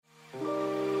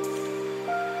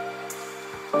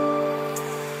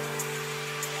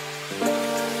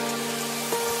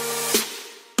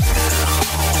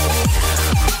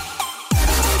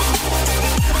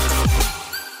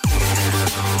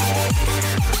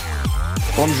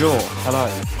Bonjour, hello,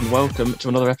 and welcome to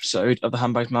another episode of the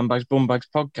Handbags, Manbags, Bumbags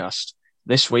podcast.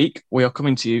 This week, we are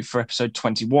coming to you for episode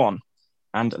 21.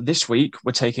 And this week,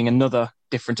 we're taking another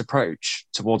different approach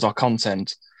towards our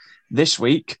content. This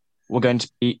week, we're going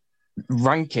to be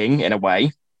ranking, in a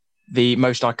way, the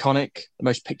most iconic, the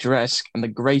most picturesque, and the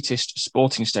greatest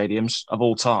sporting stadiums of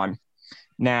all time.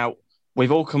 Now,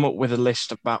 we've all come up with a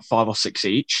list of about 5 or 6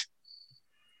 each.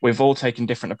 We've all taken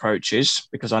different approaches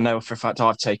because I know for a fact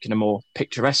I've taken a more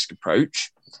picturesque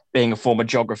approach, being a former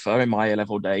geographer in my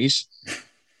A-level days.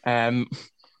 And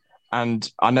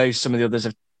I know some of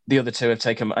the other two have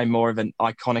taken a more of an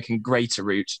iconic and greater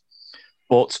route.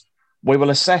 But we will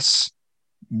assess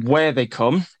where they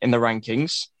come in the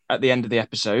rankings at the end of the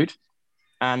episode,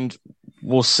 and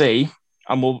we'll see,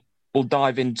 and we'll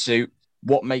dive into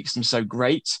what makes them so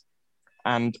great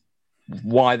and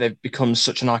why they've become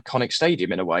such an iconic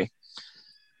stadium in a way.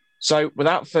 So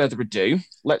without further ado,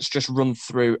 let's just run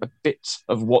through a bit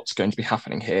of what's going to be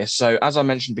happening here. So as I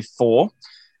mentioned before,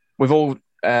 we've all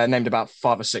named about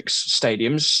 5 or 6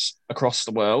 stadiums across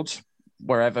the world,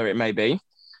 wherever it may be.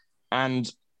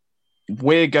 And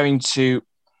we're going to,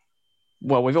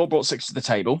 well, we've all brought 6 to the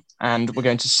table, and we're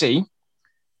going to see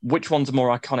which ones are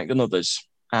more iconic than others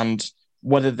and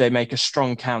whether they make a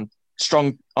strong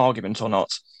argument or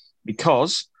not.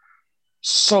 Because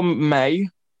some may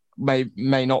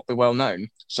not be well known,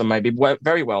 some may be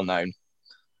very well known,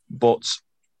 but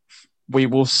we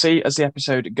will see as the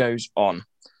episode goes on.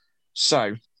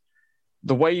 So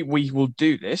the way we will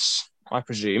do this, I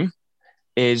presume,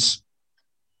 is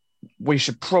we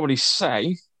should probably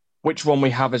say which one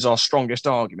we have as our strongest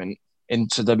argument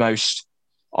into the most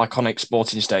iconic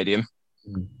sporting stadium,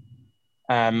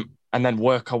 and then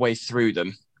work our way through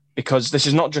them. Because this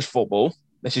is not just football.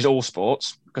 This is all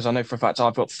sports, because I know for a fact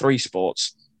I've got 3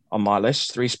 sports on my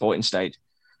list, 3 sporting state.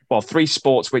 Well, 3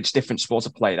 sports which different sports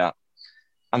are played at.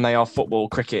 And they are football,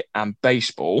 cricket, and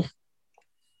baseball.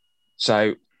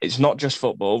 So it's not just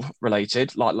football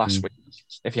related, like last week.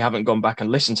 If you haven't gone back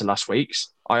and listened to last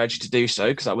week's, I urge you to do so,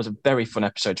 because that was a very fun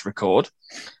episode to record.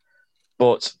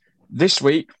 But this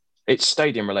week, it's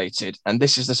stadium related. And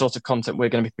this is the sort of content we're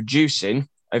going to be producing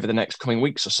over the next coming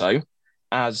weeks or so,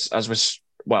 as we're...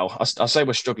 Well, I say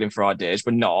we're struggling for ideas.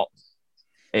 We're not.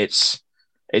 It's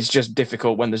just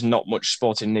difficult when there's not much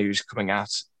sporting news coming out.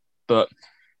 But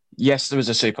yes, there was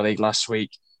a Super League last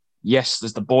week. Yes,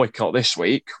 there's the boycott this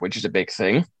week, which is a big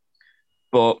thing.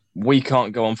 But we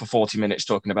can't go on for 40 minutes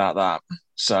talking about that.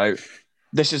 So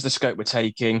this is the scope we're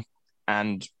taking,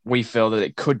 and we feel that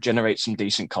it could generate some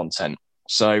decent content.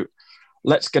 So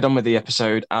let's get on with the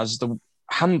episode as the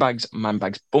Handbags,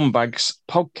 Manbags, Bumbags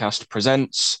podcast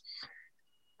presents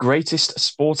Greatest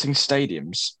Sporting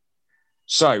Stadiums.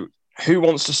 So, who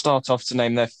wants to start off to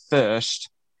name their first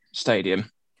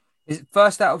stadium? Is it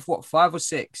first out of what, 5 or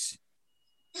 6?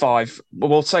 5.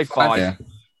 Well, we'll say 5. Yeah.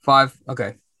 5.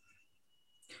 Okay.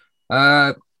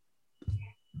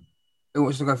 Who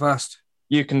wants to go first?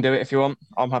 You can do it if you want.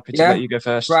 I'm happy to let you go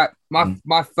first. Right.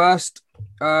 My first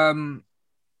iconic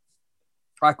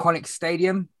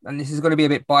stadium, and this is going to be a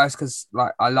bit biased because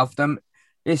I love them,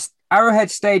 is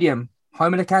Arrowhead Stadium,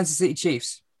 home of the Kansas City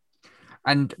Chiefs.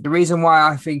 And the reason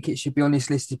why I think it should be on this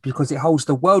list is because it holds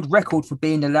the world record for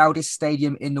being the loudest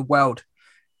stadium in the world.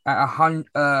 Let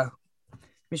me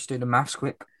just do the maths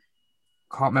quick.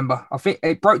 Can't remember. I think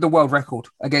it broke the world record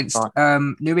against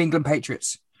New England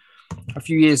Patriots a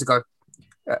few years ago.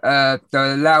 The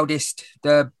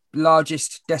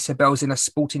largest decibels in a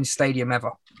sporting stadium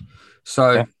ever.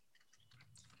 So...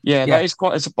 Yeah, that is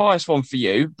it's a biased one for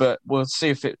you, but we'll see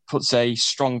if it puts a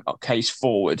strong case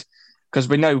forward. Because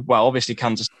we know, well, obviously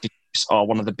Kansas City are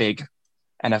one of the big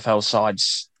NFL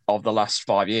sides of the last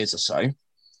 5 years or so.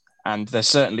 And they're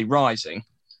certainly rising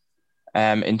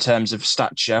in terms of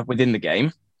stature within the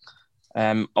game.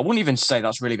 I wouldn't even say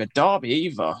that's really a derby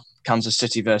either, Kansas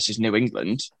City versus New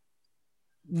England.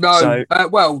 No,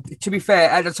 well, to be fair,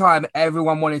 at the time,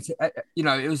 everyone wanted to,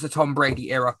 it was the Tom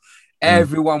Brady era.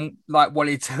 Everyone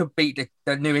wanted to beat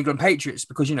the New England Patriots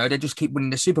because, they just keep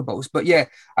winning the Super Bowls. But yeah,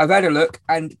 I've had a look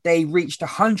and they reached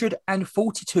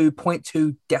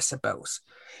 142.2 decibels.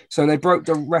 So they broke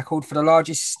the record for the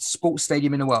largest sports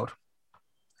stadium in the world.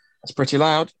 That's pretty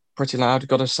loud.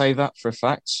 Got to say that for a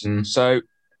fact. So,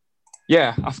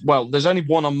 yeah, well, there's only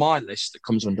one on my list that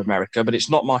comes under America, but it's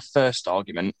not my first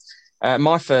argument.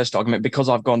 My first argument, because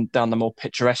I've gone down the more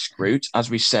picturesque route, as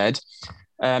we said,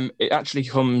 it actually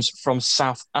comes from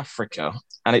South Africa,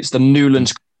 and it's the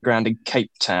Newlands Ground in Cape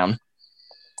Town.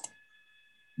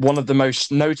 One of the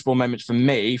most notable moments for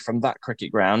me from that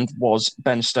cricket ground was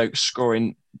Ben Stokes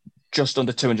scoring just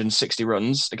under 260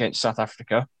 runs against South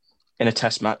Africa in a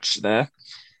test match there.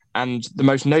 And the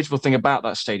most notable thing about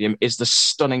that stadium is the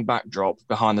stunning backdrop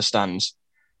behind the stands.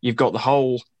 You've got the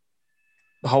whole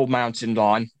mountain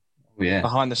line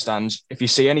behind the stands. If you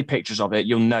see any pictures of it,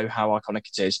 you'll know how iconic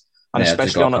it is. And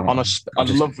especially on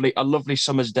a lovely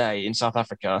summer's day in South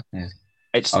Africa,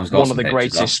 it's one of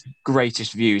the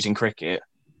greatest views in cricket.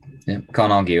 Yeah,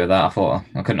 can't argue with that.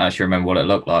 I couldn't actually remember what it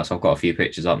looked like, so I've got a few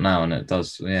pictures up now, and it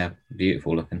does,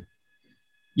 beautiful looking.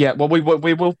 Yeah, well, we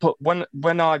will put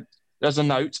as a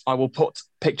note, I will put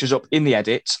pictures up in the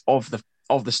edit of the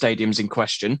stadiums in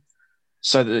question,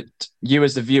 so that you,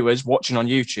 as the viewers watching on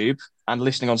YouTube and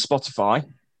listening on Spotify,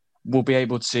 will be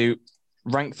able to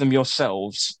rank them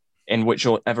yourselves in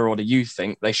whichever order you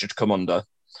think they should come under.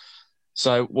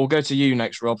 So we'll go to you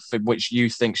next, Rob, for which you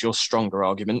think's your stronger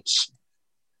arguments.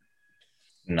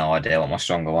 No idea what my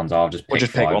stronger ones are. I'll just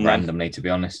pick one randomly, to be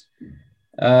honest.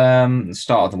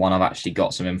 Start with the one I've actually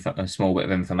got a small bit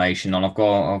of information on. I've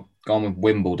gone with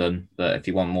Wimbledon, but if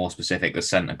you want more specific, the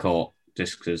centre court,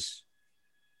 just because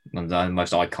the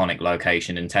most iconic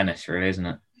location in tennis, really, isn't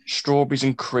it? Strawberries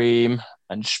and cream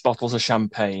and bottles of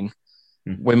champagne.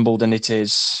 Wimbledon it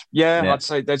is. Yeah, I'd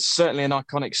say there's certainly an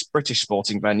iconic British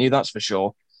sporting venue, that's for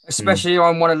sure. Especially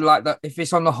on one of if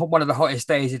it's on one of the hottest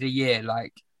days of the year,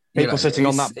 people sitting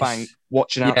on that bank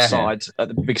watching outside at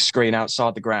the big screen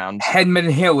outside the ground. Henman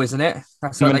Hill, isn't it?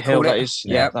 That's what they call it.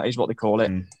 That is what they call it.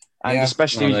 And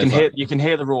especially you can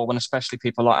hear the roar when especially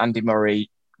people like Andy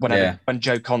Murray, when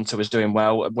Joe Conter was doing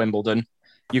well at Wimbledon,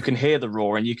 you can hear the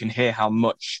roar and you can hear how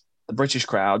much the British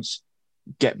crowds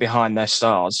get behind their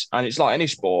stars. And it's like any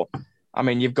sport. I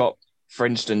mean, you've got, for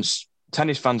instance,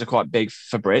 tennis fans are quite big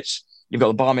for Brits. You've got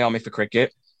the Barmy Army for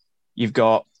cricket. You've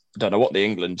got, I don't know what the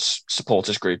England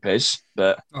supporters group is,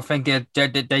 but I think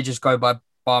they just go by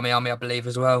Barmy Army, I believe,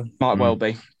 as well. Might well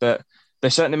be, but they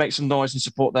certainly make some noise and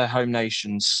support their home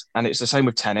nations. And it's the same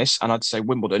with tennis. And I'd say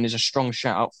Wimbledon is a strong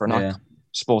shout for an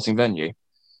sporting venue.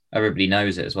 Everybody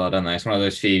knows it as well, don't they? It's one of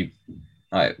those few,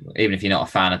 even if you're not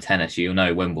a fan of tennis, you'll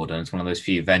know Wimbledon. It's one of those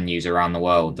few venues around the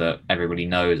world that everybody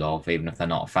knows of, even if they're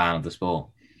not a fan of the sport.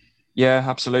 Yeah,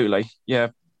 absolutely. Yeah.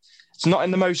 It's not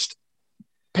in the most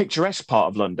picturesque part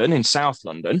of London, in South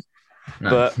London. No.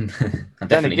 But I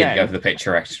definitely didn't go for the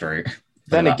picturesque route.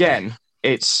 Then again,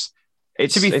 it's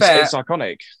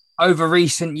iconic. Over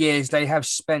recent years, they have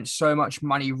spent so much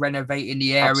money renovating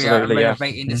the area and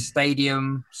renovating the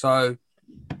stadium. So,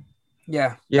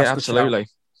 yeah. Yeah, absolutely.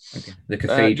 Okay. The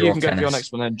cathedral. You can go for your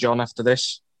next one then, John, after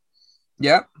this.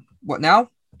 Yeah. What now?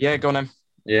 Yeah, go on then.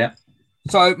 Yeah.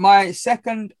 So, my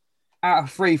second out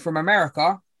of 3 from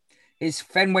America is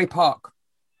Fenway Park.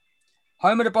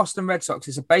 Home of the Boston Red Sox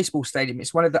is a baseball stadium.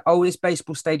 It's one of the oldest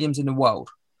baseball stadiums in the world.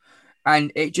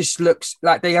 And it just looks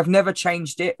like they have never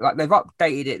changed it. Like they've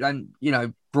updated it and,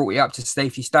 brought it up to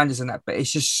safety standards and that. But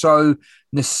it's just so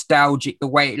nostalgic the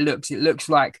way it looks. It looks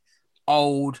like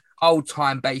old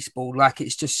time baseball. Like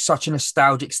it's just such a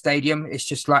nostalgic stadium. It's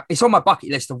just like, it's on my bucket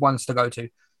list of ones to go to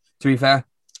be fair.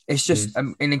 It's just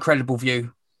an incredible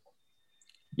view.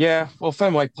 Yeah, well,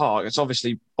 Fenway Park, it's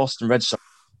obviously Boston Red Sox,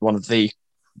 one of the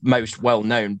most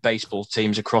well-known baseball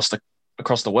teams across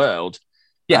the world.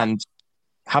 Yeah. And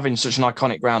having such an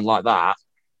iconic ground like that,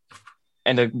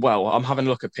 and I'm having a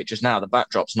look at pictures now. The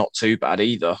backdrop's not too bad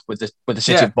either, with the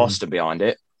city of Boston behind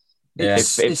it. Yeah. It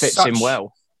fits in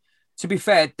well. To be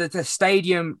fair, the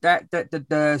stadium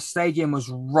the stadium was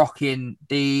rocking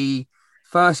the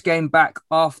first game back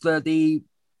after the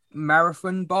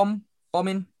marathon bombing.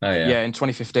 Oh yeah, in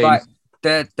 2015. Like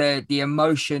the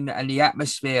emotion and the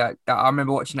atmosphere. I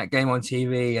remember watching that game on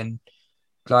TV, and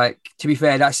to be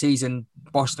fair, that season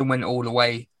Boston went all the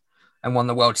way and won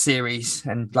the World Series,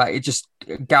 and it just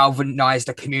galvanized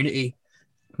the community,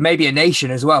 maybe a nation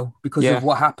as well, because of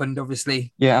what happened,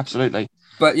 obviously. Yeah, absolutely.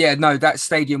 But yeah, no, that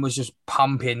stadium was just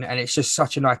pumping, and it's just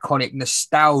such an iconic,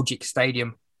 nostalgic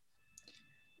stadium.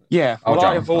 Yeah, well,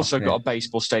 I have also got a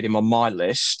baseball stadium on my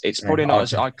list. It's probably not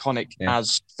as iconic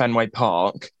as Fenway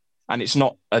Park, and it's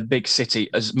not a big city,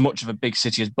 as much of a big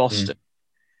city as Boston.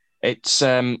 It's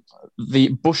the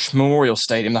Bush Memorial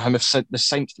Stadium, the home of the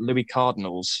St. Louis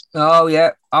Cardinals. Oh,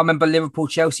 yeah. I remember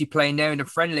Liverpool-Chelsea playing there in a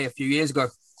friendly a few years ago.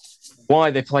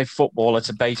 Why they play football at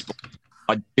a baseball,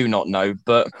 I do not know.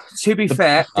 But to be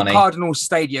fair, the Cardinals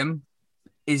Stadium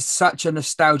is such a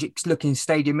nostalgic-looking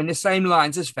stadium in the same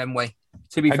lines as Fenway,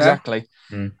 to be fair. Exactly.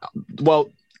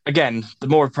 Well, again, the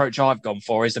more approach I've gone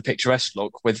for is the picturesque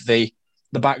look with the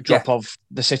backdrop of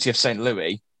the city of St.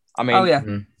 Louis. I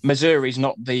mean, Missouri's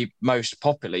not the most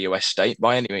popular US state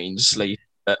by any means,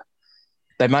 but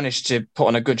they managed to put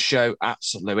on a good show at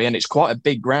St. Louis, and it's quite a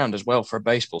big ground as well for a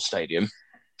baseball stadium.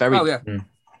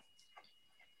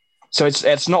 So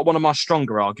it's not one of my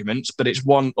stronger arguments, but it's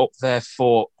one up there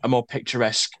for a more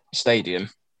picturesque stadium.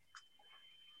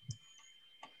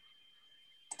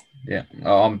 Yeah.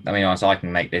 I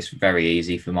can make this very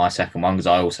easy for my second one because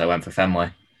I also went for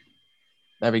Fenway.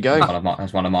 There we go.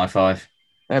 That's one of my 5.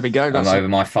 There we go. I'm over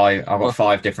my 5. I've got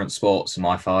 5 different sports in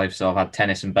my 5, so I've had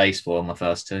tennis and baseball in my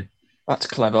first 2. That's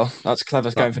clever. That's clever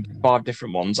going for 5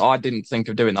 different ones. I didn't think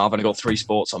of doing that. I've only got 3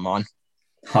 sports on mine.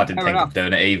 I didn't think of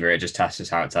doing it either. It just tests us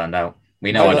how it turned out.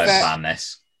 We know I don't plan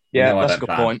this. Yeah, that's a good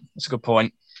point. That's a good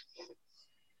point.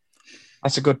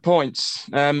 That's a good point.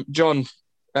 John,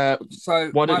 so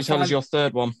why don't you tell us your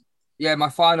third one? Yeah, my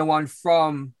final one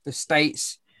from the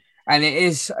States. And it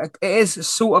is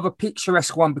sort of a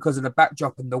picturesque one because of the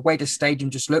backdrop and the way the stadium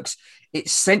just looks.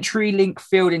 It's CenturyLink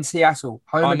Field in Seattle.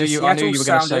 I knew you were going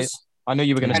to say. I knew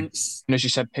you were going to. As you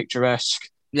said, picturesque.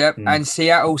 Yep, and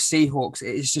Seattle Seahawks.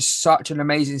 It is just such an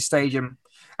amazing stadium.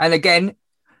 And again,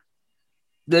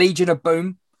 Legion of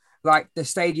Boom. Like the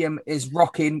stadium is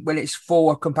rocking when it's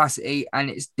full capacity,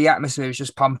 and the atmosphere is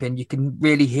just pumping. You can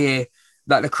really hear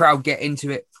like the crowd get into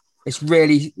it. It's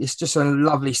just a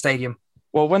lovely stadium.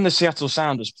 Well, when the Seattle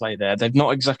Sounders play there, they've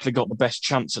not exactly got the best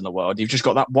chance in the world. You've just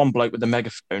got that one bloke with the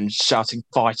megaphone shouting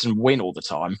 "fight and win" all the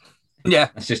time. Yeah,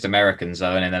 it's just Americans,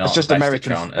 though, and they're not. It's just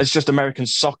American. It's just American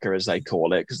soccer, as they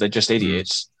call it, because they're just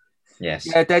idiots. Yes.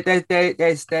 Yeah,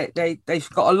 they've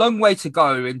got a long way to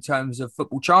go in terms of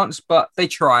football chants, but they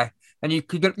try, and you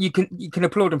can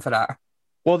applaud them for that.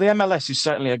 Well, the MLS is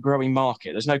certainly a growing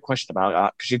market. There's no question about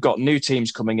that, because you've got new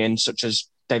teams coming in, such as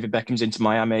David Beckham's into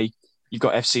Miami. You've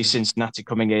got FC Cincinnati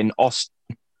coming in, Austin.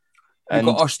 You've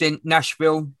got Austin,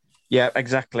 Nashville. Yeah,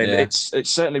 exactly. Yeah. It's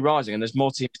certainly rising, and there's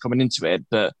more teams coming into it.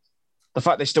 But the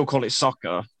fact they still call it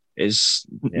soccer is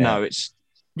it'll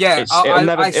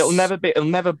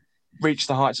never reach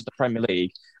the heights of the Premier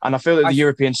League. And I feel that the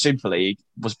European Super League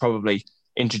was probably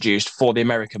introduced for the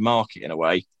American market in a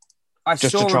way,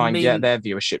 just to try and get their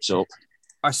viewerships up.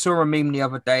 I saw a meme the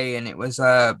other day, and it was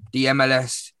the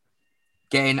MLS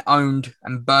getting owned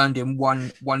and burned in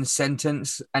one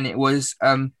sentence, and it was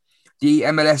the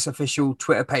MLS official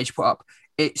Twitter page put up,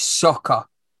 "It's soccer,"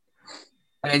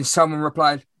 and then someone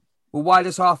replied, "Well, why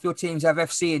does half your teams have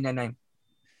FC in their name?"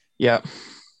 Yeah,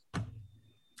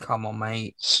 come on,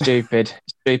 mate. Stupid.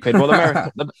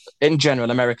 Well, in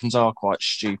general, Americans are quite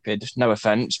stupid. No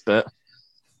offense, but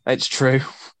it's true.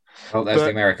 Well, there's the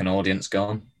American audience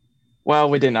gone. Well,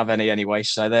 we didn't have any anyway,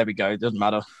 so there we go. It doesn't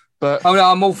matter. But no,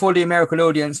 I'm all for the American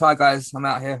audience. Hi, guys. I'm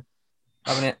out here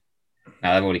having it.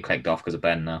 No, they've already clicked off because of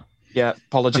Ben now. Yeah,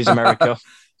 apologies, America.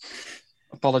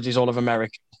 Apologies, all of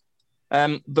America.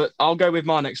 But I'll go with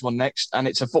my next one next, and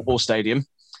it's a football stadium.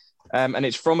 And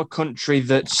it's from a country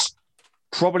that's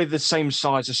probably the same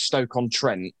size as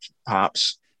Stoke-on-Trent,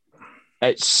 perhaps.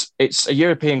 It's a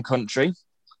European country,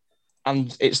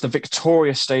 and it's the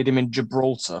Victoria Stadium in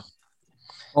Gibraltar.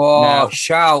 Oh,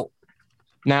 shout.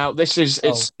 Now, this is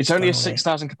it's only a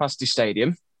 6,000 capacity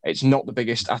stadium. It's not the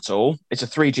biggest at all. It's a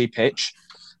 3G pitch.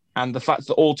 And the fact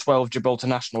that all 12 Gibraltar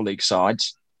National League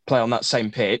sides play on that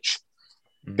same pitch,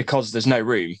 because there's no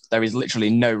room. There is literally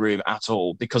no room at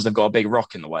all because they've got a big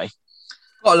rock in the way.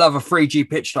 Gotta love a 3G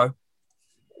pitch, though.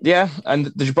 Yeah,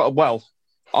 and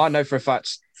I know for a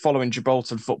fact, following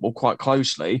Gibraltar football quite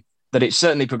closely, that it's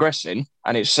certainly progressing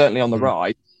and it's certainly on the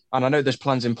rise. And I know there's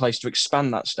plans in place to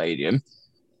expand that stadium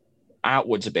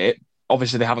outwards a bit.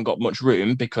 Obviously, they haven't got much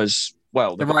room because,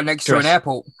 they're right next to an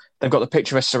airport. They've got the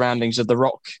picturesque surroundings of the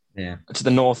rock to the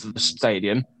north of the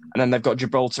stadium, and then they've got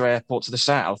Gibraltar Airport to the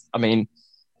south. I mean,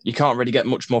 you can't really get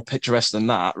much more picturesque than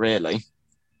that, really.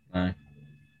 No.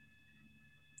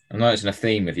 I'm noticing a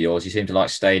theme with yours. You seem to like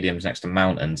stadiums next to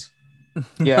mountains.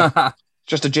 Yeah,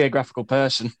 just a geographical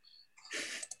person.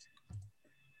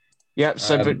 Yeah,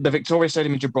 so the Victoria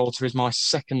Stadium in Gibraltar is my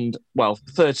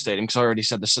third stadium, because I already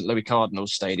said the St. Louis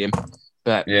Cardinals Stadium.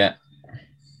 But yeah.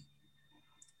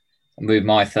 I'll move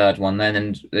my third one then,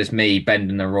 and there's me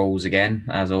bending the rules again,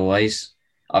 as always.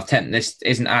 This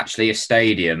isn't actually a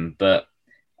stadium, but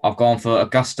I've gone for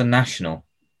Augusta National.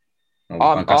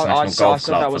 I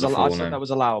said that was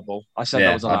allowable. I said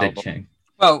that was allowable. I did check.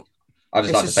 Well, I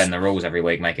just like to bend the rules every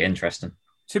week, make it interesting.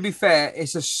 To be fair,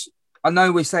 I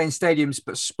know we're saying stadiums,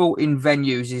 but sporting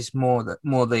venues is more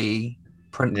the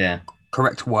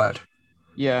correct word.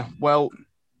 Yeah, well,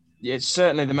 it's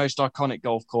certainly the most iconic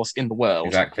golf course in the world.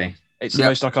 Exactly. It's the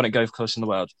most iconic golf course in the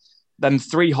world. Then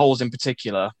 3 holes in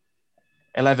particular,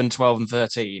 11, 12, and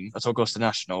 13 at Augusta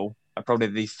National, are probably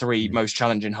the 3 most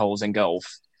challenging holes in golf.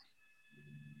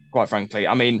 Quite frankly,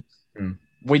 I mean,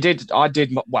 we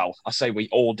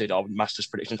all did our Masters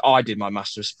predictions. I did my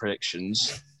Masters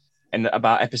predictions in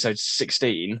about episode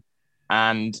 16,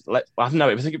 And it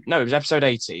was episode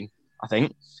 18, I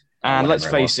think. And let's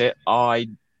face it, I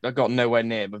got nowhere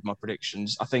near with my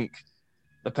predictions. I think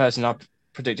the person I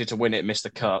predicted to win it missed the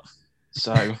cut.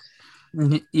 So,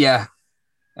 yeah.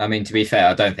 I mean, to be fair,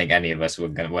 I don't think any of us were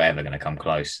ever going to come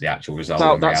close to the actual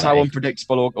result. That's how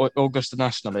unpredictable Augusta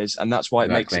National is, and that's why it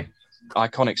makes it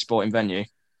iconic sporting venue.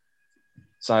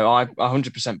 So I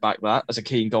 100% back that as a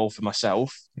keen goal for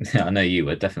myself. Yeah, I know you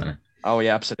would, definitely. Oh,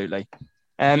 yeah, absolutely.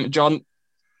 John,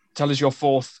 tell us your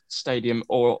fourth stadium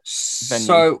or venue.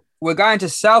 So we're going to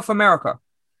South America.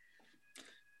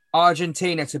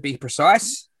 Argentina, to be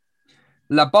precise.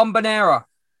 La Bombonera,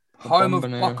 home of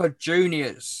Boca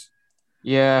Juniors.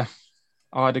 Yeah,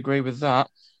 I'd agree with that.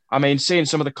 I mean, seeing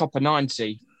some of the Copa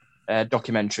 90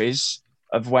 documentaries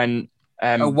of when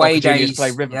away Boca days Juniors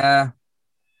play River, yeah,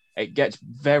 it gets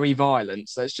very violent.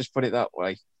 So let's just put it that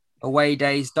way. Away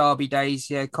days, derby days,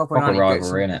 yeah, Copa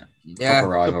rivalry, innit? Yeah,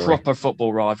 the proper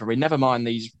football rivalry. Never mind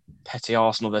these petty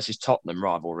Arsenal versus Tottenham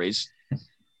rivalries.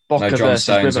 Boca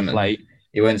versus River Plate.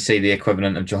 You won't see the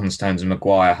equivalent of John Stones and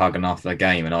Maguire hugging after the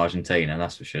game in Argentina,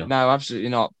 that's for sure. No, absolutely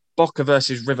not. Boca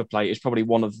versus River Plate is probably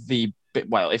one of the,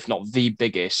 if not the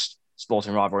biggest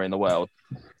sporting rivalry in the world.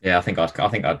 Yeah, I think I'd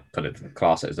put it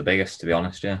class it as the biggest, to be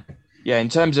honest. Yeah. Yeah, in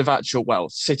terms of actual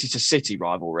city to city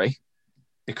rivalry,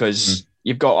 because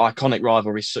you've got iconic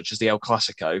rivalries such as the El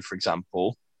Clasico, for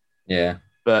example. Yeah.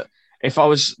 But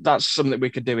that's something we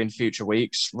could do in future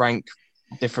weeks, rank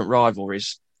different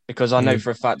rivalries. Because I know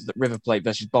for a fact that River Plate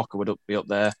versus Boca would be up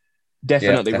there.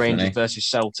 Definitely Rangers versus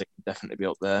Celtic would definitely be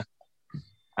up there.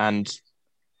 And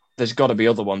there's got to be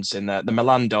other ones in there. The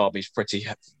Milan derby is pretty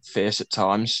fierce at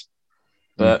times.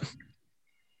 But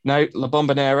no, La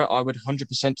Bombonera, I would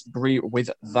 100% agree with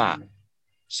that.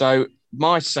 So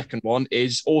my second one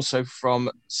is also from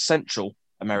Central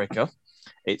America.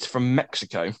 It's from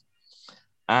Mexico.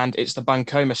 And it's the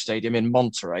Bancoma Stadium in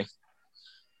Monterrey.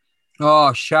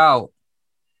 Oh, shout.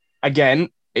 Again,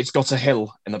 it's got a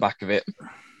hill in the back of it.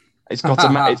 It's got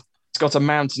a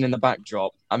mountain in the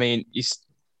backdrop. I mean,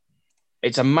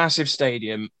 it's a massive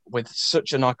stadium with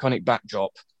such an iconic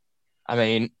backdrop. I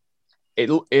mean, it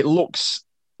looks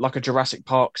like a Jurassic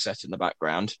Park set in the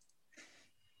background,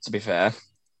 to be fair.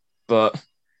 But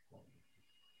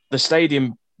the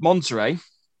stadium, Monterrey,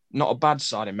 not a bad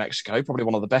side in Mexico, probably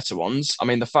one of the better ones. I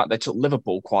mean, the fact they took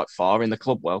Liverpool quite far in the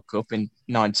Club World Cup in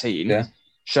 19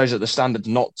 shows that the standard's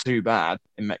not too bad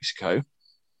in Mexico.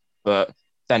 But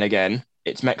then again,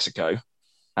 it's Mexico.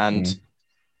 And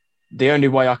the only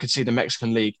way I could see the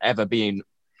Mexican League ever being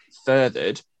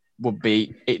furthered would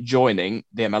be it joining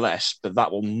the MLS, but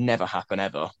that will never happen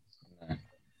ever.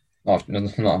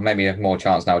 Maybe a more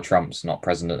chance now Trump's not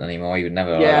president anymore. He would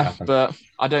never let that happen. But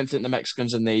I don't think the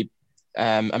Mexicans and the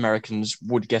Americans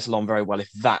would get along very well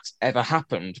if that ever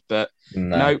happened. But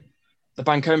no, the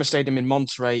Bancoma Stadium in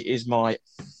Monterrey is my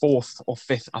fourth or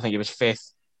fifth. I think it was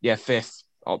fifth. Yeah, fifth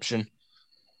option.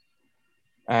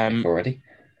 Already?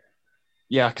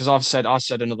 Yeah, because I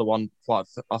said another one.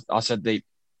 I said the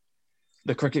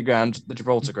cricket ground, the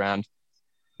Gibraltar ground,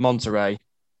 Monterrey.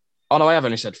 Oh no, I have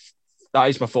only said that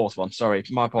is my fourth one. Sorry,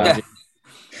 my apologies.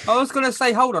 Yeah. I was going to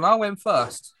say, hold on, I went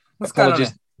first.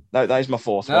 Apologies. No, that is my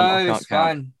fourth one. No, it's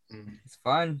fine. It's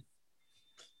fine.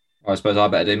 I suppose I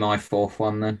better do my fourth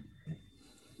one then.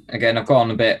 Again, I've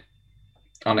gone a bit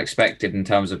unexpected in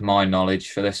terms of my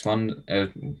knowledge for this one.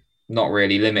 Not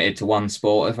really limited to one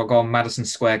sport. If I go on Madison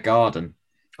Square Garden.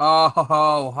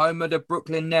 Oh, home of the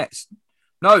Brooklyn Nets.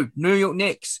 No, New York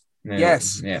Knicks. Yeah,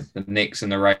 yes. Yeah, the Knicks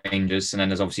and the Rangers. And then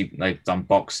there's obviously, they've done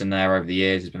boxing there over the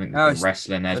years. There's been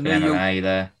wrestling, there's been MMA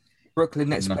there. Brooklyn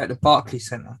Nets at the Barclays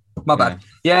Center. My bad.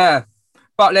 Yeah.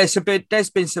 But there's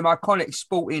been some iconic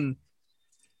sporting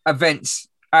events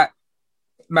at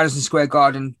Madison Square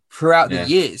Garden throughout the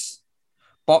years.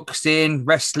 Boxing,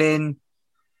 wrestling,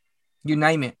 you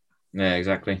name it. Yeah,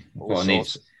 exactly.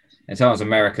 In terms of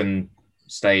American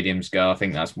stadiums go, I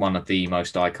think that's one of the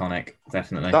most iconic,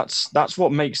 definitely. That's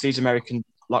what makes these American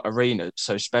arenas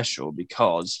so special,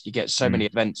 because you get so many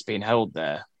events being held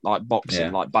there, like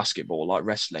boxing, like basketball, like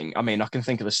wrestling. I mean, I can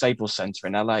think of the Staples Center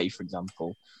in LA, for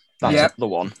example. That's the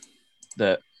one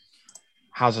that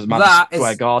has a Madison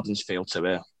Square Gardens feel to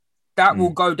it. That will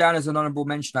go down as an honorable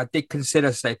mention. I did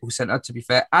consider Staples Center, to be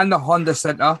fair, and the Honda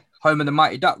Center, home of the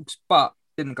Mighty Ducks, but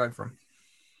didn't go for them.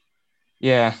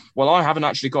 Yeah, well, I haven't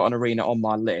actually got an arena on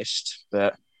my list,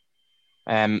 but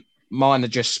mine are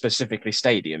just specifically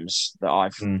stadiums that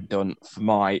I've done for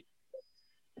my...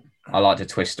 I like to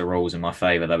twist the rules in my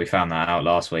favour, though. We found that out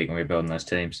last week when we were building those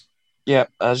teams. Yeah,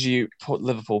 as you put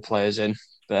Liverpool players in,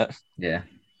 but yeah,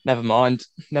 never mind.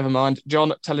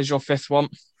 John, tell us your fifth one.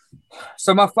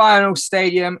 So my final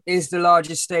stadium is the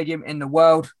largest stadium in the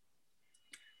world,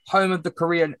 home of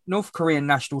the North Korean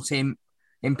national team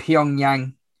in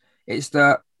Pyongyang. It's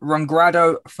the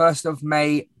Rungado 1st of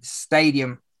May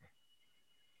Stadium.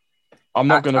 I'm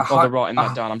not going to bother writing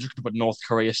that down. I'm just going to put North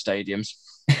Korea stadiums.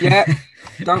 Yeah,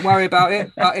 don't worry about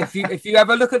it. But if you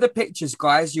ever look at the pictures,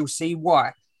 guys, you'll see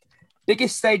why.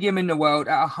 Biggest stadium in the world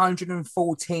at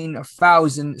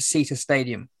 114,000 seater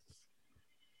stadium.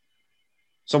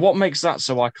 So what makes that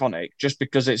so iconic? Just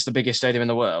because it's the biggest stadium in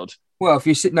the world? Well, if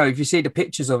you see the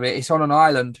pictures of it, it's on an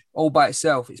island all by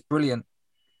itself. It's brilliant.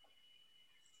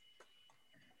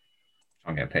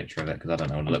 I'll get a picture of it because I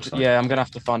don't know what it looks like. Yeah, I'm going to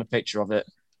have to find a picture of it.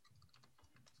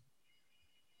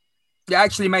 It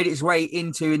actually made its way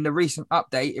in the recent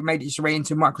update. It made its way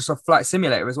into Microsoft Flight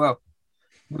Simulator as well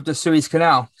with the Suez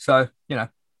Canal. So, Yeah,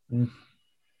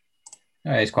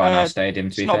 it's quite a nice stadium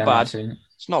to be fair.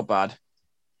 It's not bad.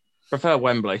 Prefer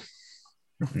Wembley.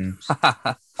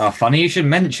 Oh, funny you should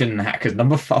mention that because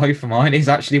number 5 for mine is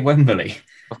actually Wembley.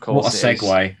 Of course. What a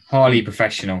segue. Highly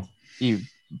professional. You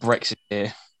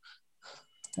Brexiteer.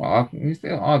 Well,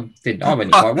 I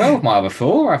went quite well with my other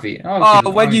 4.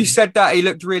 When you said that, he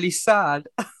looked really sad.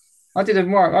 I did a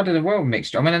well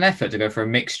mixture. I'm in an effort to go for a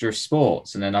mixture of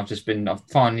sports, and then I've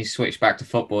finally switched back to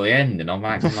football at the end, and I'm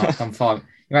acting like I'm fine.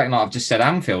 You're acting like I've just said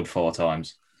Anfield 4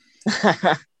 times.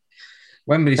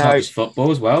 Wembley's not just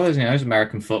football as well. There's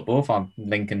American football. If I'm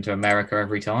linking to America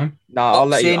every time. No, I'll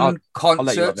let you.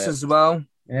 Concerts as well.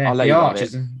 Yeah, the arch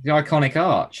is the iconic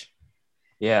arch.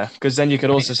 Yeah, because then you could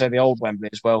also say the old Wembley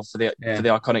as well for the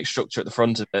iconic structure at the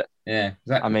front of it. Yeah,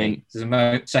 exactly. I mean, it's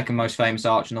the second most famous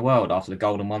arch in the world after the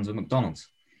golden ones at McDonald's.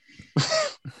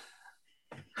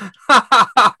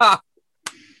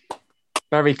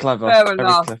 Very clever.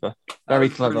 Very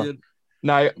clever. Brilliant.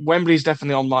 No, Wembley's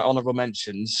definitely on my honourable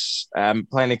mentions,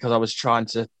 plainly because I was trying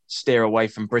to steer away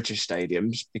from British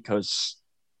stadiums because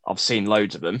I've seen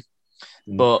loads of them.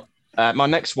 But my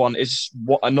next one is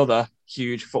another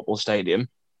huge football stadium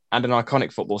and an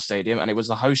iconic football stadium, and it was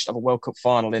the host of a World Cup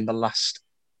final in the last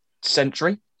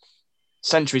century.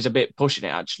 Century's a bit pushing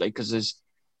it, actually, because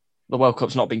the World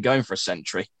Cup's not been going for a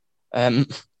century.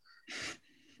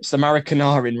 It's the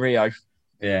Maracanã in Rio.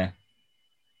 Yeah.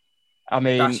 I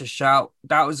mean, that's a shout.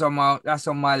 That's on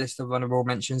my list of honourable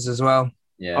mentions as well.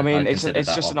 Yeah, I mean, it's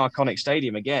just an iconic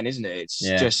stadium again, isn't it?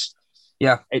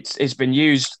 It's been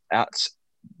used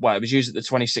it was used at the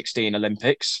 2016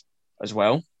 Olympics as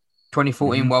well.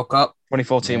 2014 World Cup.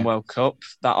 2014 World Cup.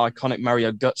 That iconic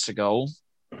Mario Götze goal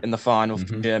in the final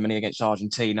for Germany against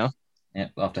Argentina. Yeah,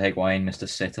 after Higuain missed a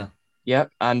sitter.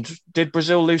 Yep, and did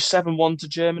Brazil lose 7-1 to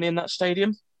Germany in that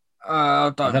stadium?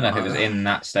 I don't know if it was in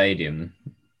that stadium.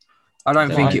 I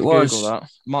don't think it was. Google that.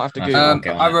 Might have to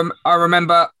Google. I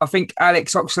remember. I think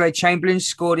Alex Oxlade-Chamberlain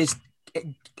scored his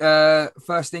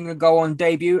first England goal on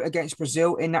debut against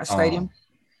Brazil in that stadium.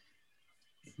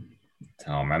 I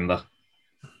don't remember.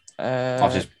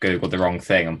 I've just googled the wrong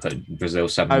thing and put Brazil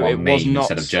 7-1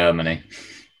 instead of Germany.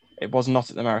 It was not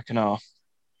at the Maracanã.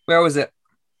 Where was it?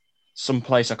 Some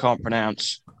place I can't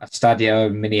pronounce.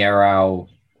 Stadio Mineirão,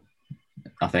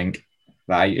 I think.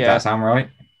 Does that sound right?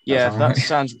 That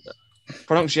sounds.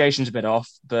 Pronunciation's a bit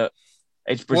off, but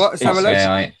it's Brazil.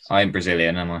 I ain't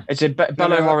Brazilian, am I? It's in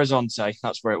Belo Horizonte.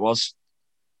 That's where it was.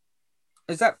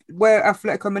 Is that where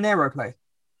Atletico Mineiro play?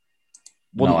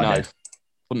 Wouldn't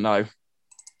know.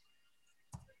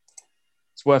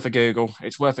 It's worth a Google.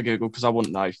 Because I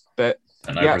wouldn't know. But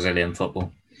I know Brazilian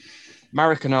football.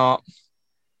 Maracanã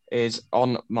is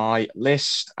on my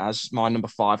list as my number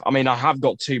 5. I mean, I have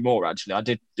got 2 more actually. I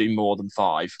did do more than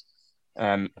 5.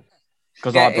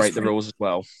 Because I break the rules as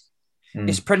well.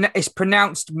 It's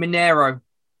pronounced Mineiro.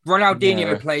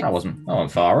 Ronaldinho played. That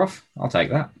wasn't far off. I'll take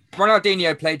that.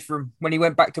 Ronaldinho played for him when he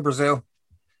went back to Brazil.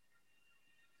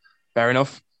 Fair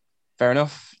enough.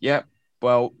 Yeah.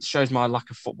 Well, shows my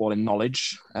lack of footballing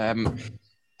knowledge. That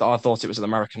I thought it was at the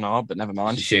Maracanã, but never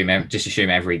mind. Just assume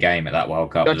every game at that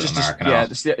World Cup was at the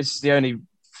Maracanã. Yeah, it's the only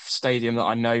stadium that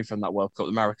I know from that World Cup,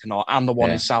 the Maracanã, and the one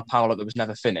in Sao Paulo that was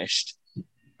never finished.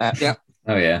 Yeah.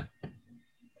 Oh yeah.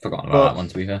 Forgotten about that one,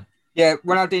 to be fair. Yeah,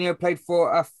 Ronaldinho played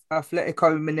for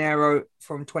Atletico Mineiro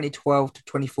from 2012 to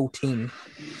 2014.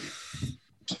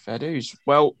 Fair dues.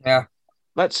 Well,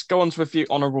 let's go on to a few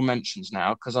honourable mentions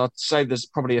now, because I'd say there's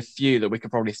probably a few that we could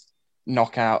probably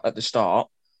knock out at the start.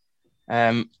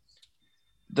 There's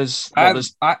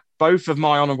both of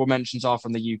my honourable mentions are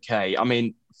from the UK. I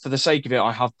mean, for the sake of it,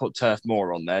 I have put Turf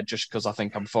Moor on there just because I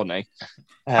think I'm funny.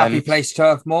 Happy place,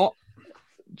 Turf Moor.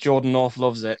 Jordan North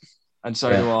loves it, and so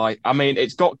do I. I mean,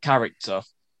 it's got character.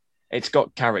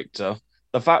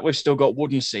 the fact we've still got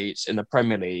wooden seats in the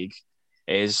Premier League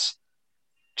is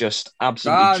just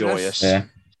absolutely joyous. Yeah.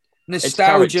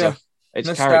 Nostalgia. It's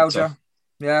Nostalgia. character.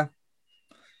 Yeah.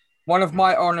 One of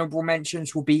my honourable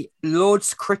mentions will be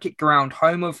Lord's Cricket Ground,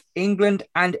 home of England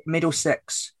and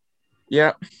Middlesex.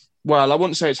 Yeah. Well, I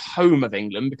wouldn't say it's home of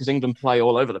England because England play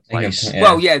all over the place. England, yeah.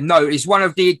 Well, yeah, no, it's one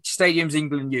of the stadiums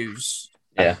England use.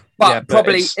 Yeah. But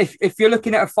probably if you're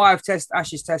looking at a 5-test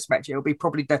Ashes test match, it'll be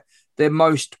probably the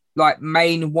most like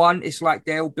main one. It's like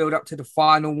they'll build up to the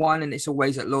final one and it's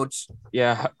always at Lord's.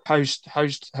 Yeah, host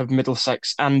of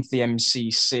Middlesex and the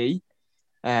MCC.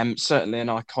 Certainly an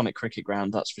iconic cricket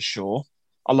ground, that's for sure.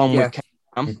 Along with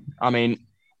Cam. I mean,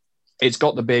 it's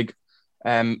got the big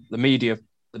the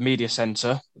media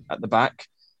centre at the back.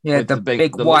 Yeah, the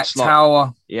big white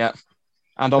tower. Yeah.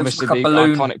 And obviously the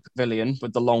iconic pavilion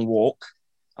with the long walk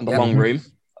and the long room.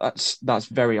 That's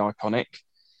very iconic.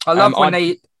 I love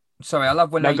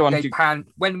when they pan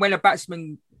when a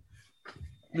batsman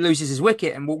loses his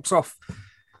wicket and walks off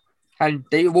and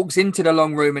he walks into the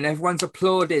long room and everyone's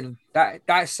applauding.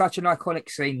 That's such an iconic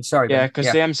scene. Sorry. Yeah, because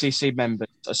the MCC members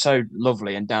are so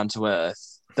lovely and down to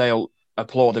earth. They'll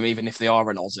applaud them even if they are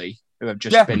an Aussie who have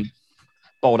just been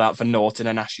bowled out for naught in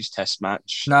an Ashes test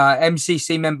match. Nah,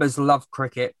 MCC members love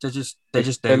cricket. They just do.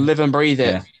 They live and breathe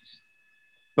it. Yeah.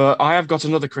 But I have got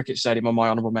another cricket stadium on my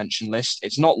honourable mention list.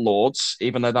 It's not Lord's,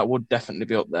 even though that would definitely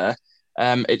be up there.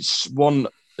 It's one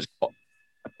that's got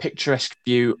a picturesque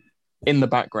view in the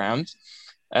background.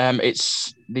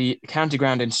 It's the county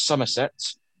ground in Somerset,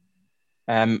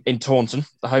 in Taunton,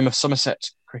 the home of Somerset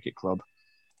Cricket Club.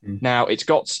 Now, it's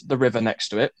got the river next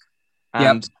to it,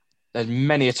 and there's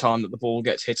many a time that the ball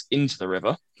gets hit into the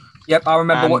river. Yep, I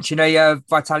remember watching a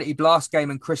Vitality Blast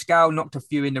game and Chris Gale knocked a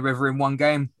few in the river in one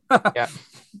game. Yeah,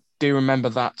 do remember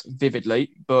that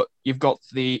vividly. But you've got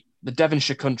the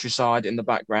Devonshire countryside in the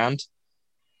background,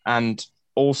 and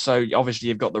also obviously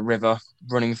you've got the river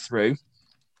running through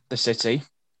the city.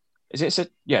 Is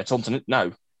it? Yeah, Taunton.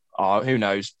 No, who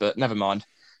knows? But never mind.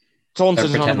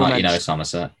 Taunton's an honourable mention.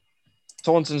 Somerset.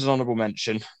 Taunton's an honourable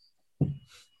mention.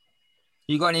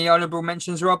 You got any honourable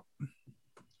mentions, Rob?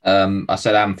 I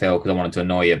said Anfield because I wanted to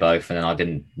annoy you both, and then I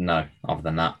didn't know other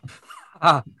than that.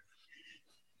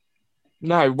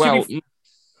 No, well,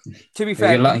 to be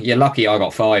fair, you're lucky I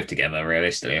got 5 together.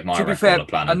 Realistically, of my to be fair,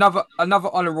 planning. another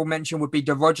honourable mention would be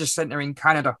the Rogers Centre in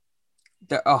Canada,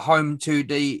 that are home to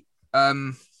the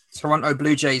Toronto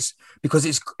Blue Jays, because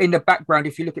it's in the background.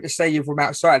 If you look at the stadium from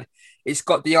outside, it's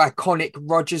got the iconic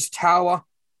Rogers Tower,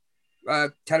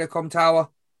 telecom tower,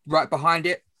 right behind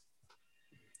it.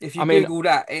 If you Google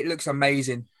that, it looks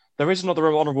amazing. There is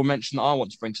another honourable mention that I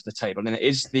want to bring to the table, and it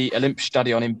is the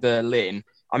Olympiastadion in Berlin.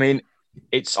 I mean,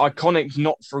 it's iconic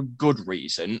not for a good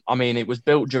reason. I mean, it was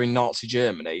built during Nazi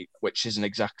Germany, which isn't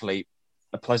exactly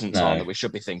a pleasant time that we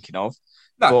should be thinking of.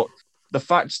 No. But the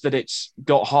fact that it's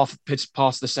got half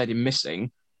part of the stadium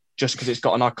missing, just because it's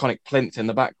got an iconic plinth in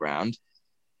the background,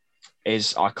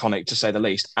 is iconic to say the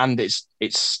least. And it's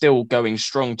still going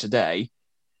strong today.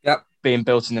 Yep. Being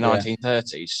built in the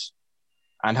 1930s,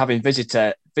 and having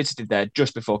visited there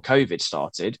just before COVID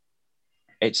started,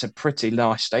 it's a pretty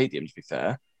nice stadium, to be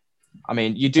fair. I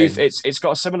mean, you do. It's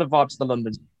got a similar vibe to the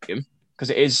London Stadium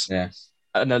because it is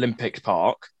an Olympic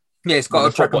park. Yeah, it's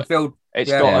got a track and field.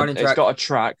 It's got a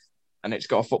track, and it's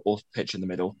got a football pitch in the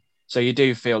middle. So you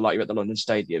do feel like you're at the London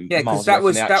Stadium. Yeah, because that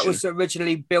was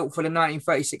originally built for the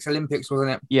 1936 Olympics, wasn't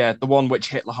it? Yeah, the one which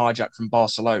Hitler hijacked from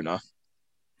Barcelona.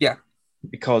 Yeah.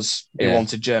 Because he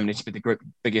wanted Germany to be the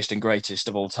biggest and greatest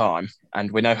of all time.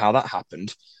 And we know how that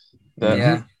happened.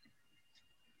 But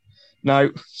no,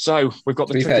 so we've got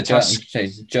the cricket task.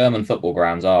 German football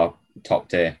grounds are top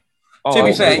tier. To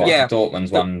be fair,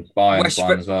 Dortmund's one, Bayern's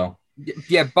one as well.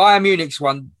 Yeah, Bayern Munich's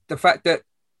one. The fact that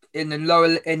in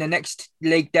the next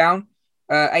league down,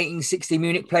 1860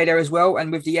 Munich play there as well.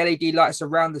 And with the LED lights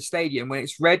around the stadium, when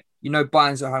it's red, you know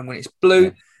Bayern's at home. When it's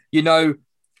blue, you know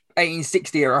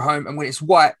 1860 are at home, and when it's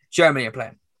white, Germany are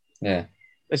playing. Yeah.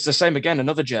 It's the same again,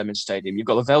 another German stadium. You've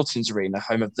got the Veltins Arena,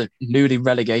 home of the newly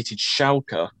relegated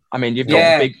Schalke. I mean, you've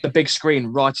got the big screen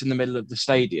right in the middle of the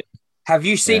stadium. Have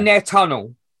you seen their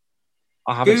tunnel?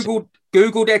 I haven't.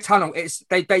 Google their tunnel.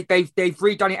 They've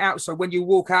redone it out, so when you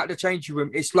walk out the changing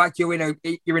room, it's like you're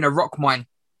in a rock mine.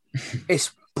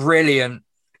 It's brilliant.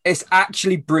 It's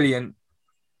actually brilliant.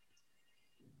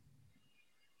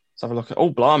 Let's have a look at. Oh,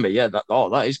 blimey! Yeah,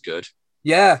 that is good.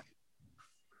 Yeah,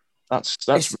 that's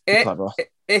really clever.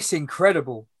 It's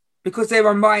incredible because they're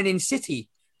a mining city,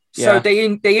 so they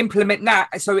implement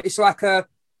that. So it's like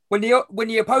when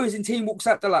the opposing team walks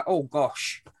out, they're like, "Oh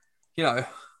gosh," you know.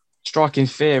 striking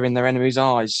fear in their enemies'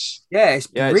 eyes. Yeah, it's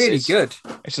really good.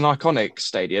 It's an iconic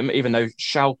stadium, even though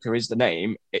Schalke is the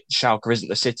name. Schalke isn't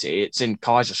the city. It's in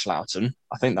Kaiserslautern.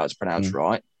 I think that's pronounced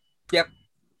right. Yep.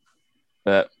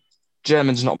 But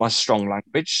German's not my strong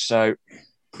language, so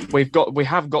we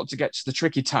have got to get to the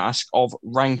tricky task of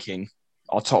ranking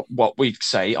our top, what we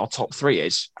say our top 3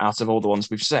 is out of all the ones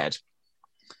we've said.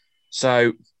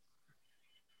 So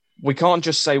we can't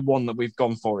just say one that we've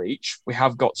gone for each. We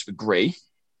have got to agree.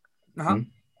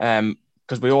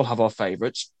 Because we all have our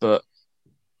favourites, but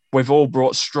we've all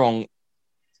brought strong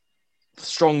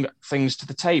things to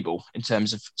the table in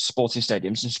terms of sporting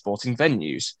stadiums and sporting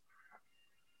venues.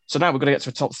 So now we're going to get to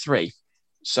a top 3.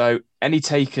 So any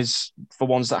takers for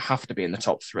ones that have to be in the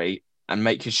top 3 and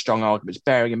make your strong arguments,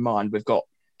 bearing in mind we've got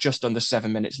just under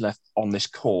 7 minutes left on this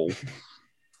call.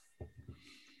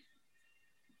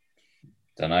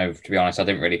 Don't know. To be honest, I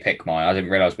didn't really pick mine. I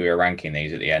didn't realise we were ranking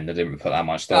these at the end. I didn't put that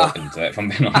much thought into it, if I'm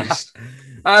being honest.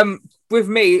 With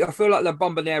me, I feel like La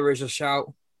Bombonera is a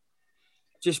shout.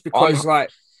 Just because, but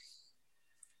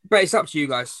it's up to you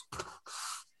guys.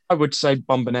 I would say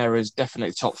Bombonera is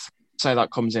definitely top. Say that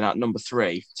comes in at number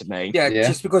 3 to me. Yeah,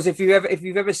 just because if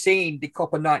you've ever seen the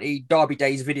Copa 90 Derby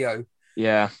Days video,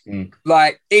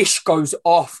 Ish goes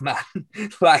off, man.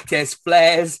 There's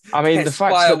flares. I mean, the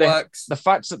fact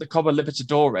that the Copa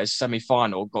Libertadores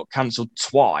semi-final got cancelled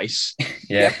twice.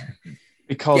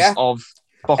 Because of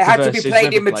Boca it had to be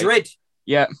played River in Madrid.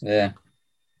 Yeah.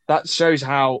 That shows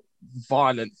how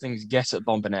violent things get at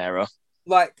Bombonera.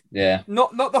 Not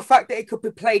the fact that it could be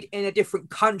played in a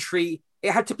different country.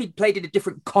 It had to be played in a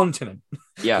different continent.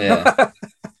 Yeah.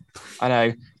 I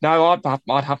know. No,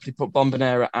 I'd happily put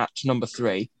Bombonera at number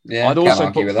 3. Yeah, I'd also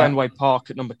put Fenway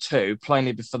Park at number 2,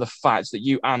 plainly for the fact that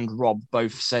you and Rob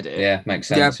both said it. Yeah, makes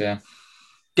sense. Yeah,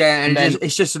 and then,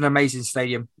 it's just an amazing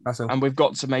stadium. That's all. And we've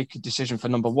got to make a decision for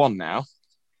number 1 now.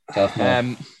 Tough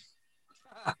one.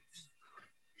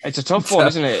 It's a tough one,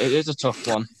 isn't it? It is a tough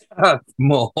one.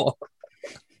 More.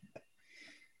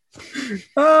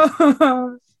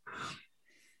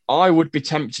 I would be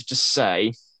tempted to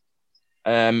say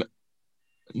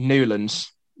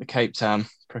Newlands, the Cape Town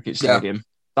Cricket Stadium. Yeah.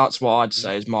 That's what I'd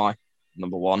say is my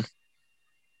number 1.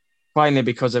 Plainly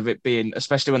because of it being,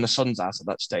 especially when the sun's out of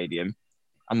that stadium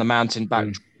and the mountain back,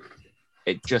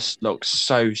 it just looks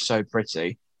so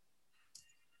pretty.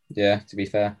 Yeah, to be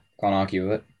fair, can't argue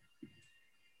with it.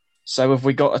 So have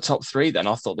we got a top 3 then?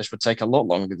 I thought this would take a lot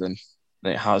longer than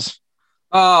it has.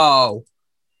 Oh,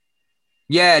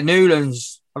 yeah,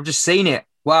 Newlands. I've just seen it.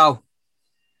 Wow.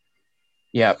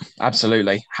 Yeah,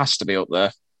 absolutely. Has to be up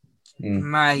there.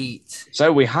 Mate.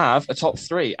 So we have a top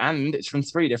 3, and it's from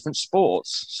 3 different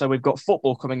sports. So we've got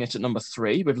football coming in at number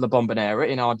 3 with La Bombonera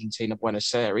in Argentina,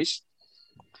 Buenos Aires.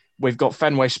 We've got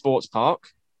Fenway Sports Park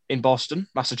in Boston,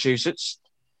 Massachusetts.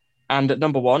 And at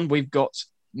number 1, we've got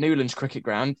Newlands Cricket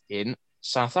Ground in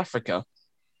South Africa.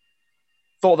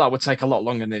 Thought that would take a lot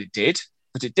longer than it did,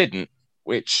 but it didn't,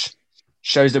 which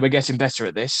shows that we're getting better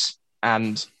at this.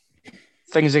 And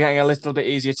things are getting a little bit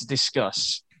easier to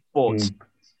discuss. But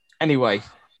anyway,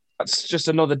 that's just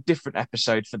another different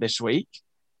episode for this week.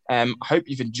 I hope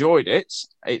you've enjoyed it.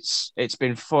 It's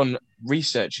been fun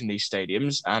researching these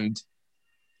stadiums and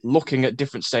looking at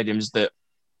different stadiums that,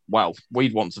 well,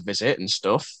 we'd want to visit and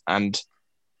stuff, and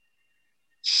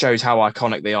shows how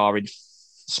iconic they are in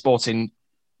sporting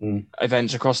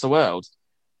events across the world.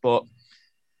 But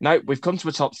no, we've come to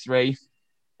a top 3.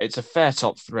 It's a fair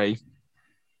top 3.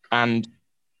 And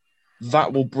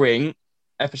that will bring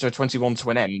episode 21 to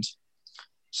an end.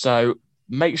 So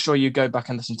make sure you go back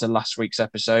and listen to last week's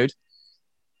episode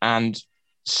and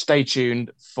stay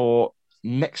tuned for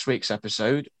next week's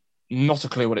episode. Not a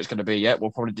clue what it's going to be yet.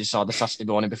 We'll probably decide the Saturday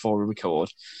morning before we record.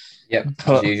 Yep,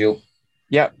 as usual.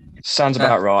 Yep, sounds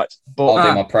about right. But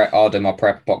I'll do my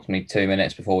prep approximately 2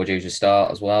 minutes before we usually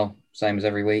start as well. Same as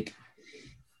every week.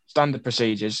 Standard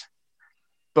procedures.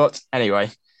 But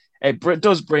anyway, it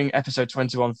does bring episode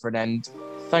 21 for an end.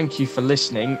 Thank you for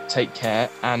listening. Take care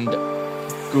and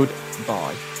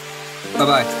goodbye.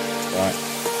 Bye-bye.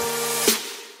 Bye.